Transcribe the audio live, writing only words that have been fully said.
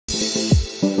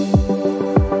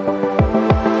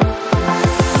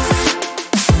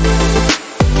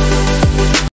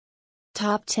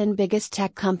Top 10 Biggest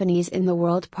Tech Companies in the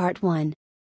World Part 1.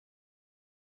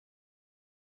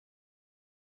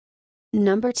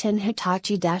 Number 10,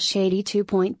 Hitachi.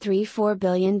 $82.34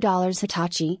 billion.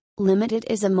 Hitachi Limited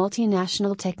is a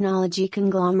multinational technology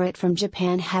conglomerate from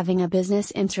Japan having a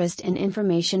business interest in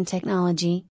information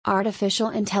technology,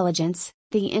 artificial intelligence,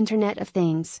 the Internet of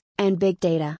Things, and big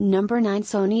data. Number 9,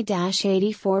 Sony.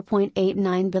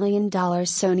 $84.89 billion.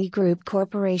 Sony Group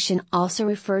Corporation, also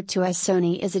referred to as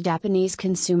Sony, is a Japanese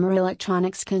consumer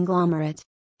electronics conglomerate.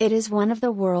 It is one of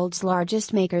the world's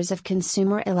largest makers of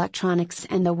consumer electronics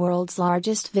and the world's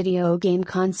largest video game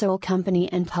console company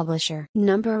and publisher.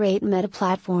 Number 8, Meta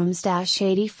Platforms.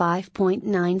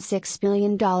 $85.96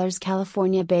 billion.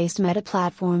 California-based Meta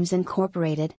Platforms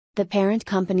Incorporated, the parent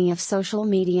company of social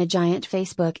media giant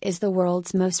Facebook, is the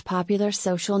world's most popular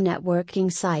social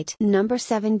networking site. Number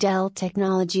 7, Dell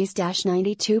Technologies.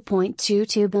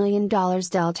 $92.22 billion.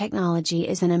 Dell Technology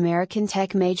is an American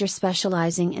tech major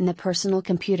specializing in the personal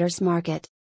computers market.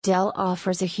 Dell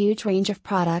offers a huge range of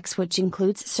products which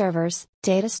includes servers,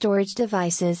 data storage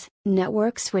devices,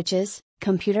 network switches,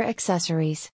 computer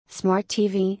accessories, smart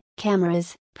TV,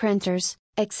 cameras, printers,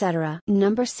 etc.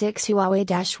 Number 6, Huawei.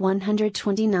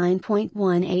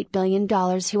 $129.18 billion.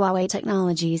 Huawei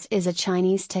Technologies is a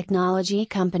Chinese technology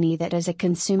company that is a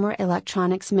consumer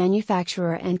electronics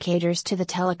manufacturer and caters to the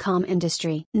telecom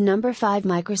industry. Number 5,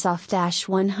 Microsoft.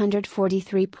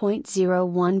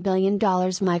 $143.01 billion.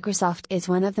 Microsoft is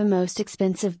one of the most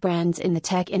expensive brands in the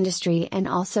tech industry and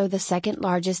also the second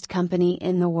largest company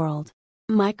in the world.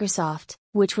 Microsoft,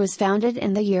 which was founded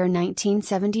in the year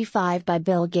 1975 by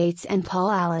Bill Gates and Paul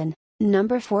Allen.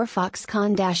 Number 4,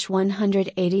 Foxconn.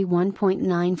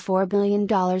 $181.94 billion.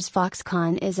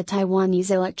 Foxconn is a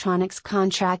Taiwanese electronics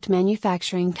contract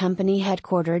manufacturing company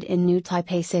headquartered in New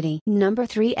Taipei City. Number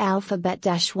 3, Alphabet.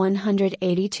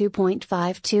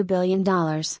 $182.52 billion.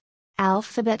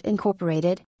 Alphabet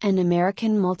Incorporated, an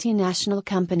American multinational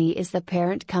company, is the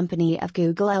parent company of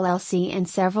Google LLC and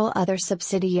several other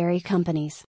subsidiary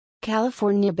companies.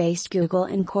 California-based Google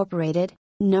Incorporated.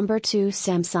 Number 2,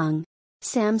 Samsung.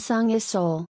 Samsung is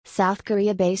Seoul, South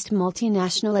Korea-based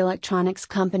multinational electronics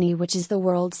company which is the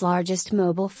world's largest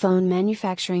mobile phone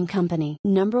manufacturing company.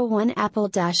 Number 1, Apple.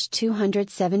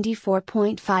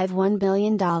 $274.51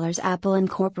 billion. Apple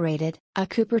Incorporated, a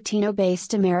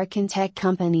Cupertino-based American tech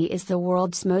company, is the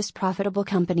world's most profitable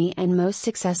company and most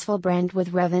successful brand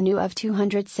with revenue of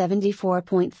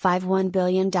 $274.51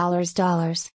 billion.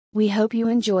 We hope you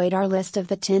enjoyed our list of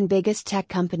the 10 biggest tech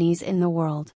companies in the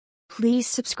world. Please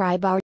subscribe our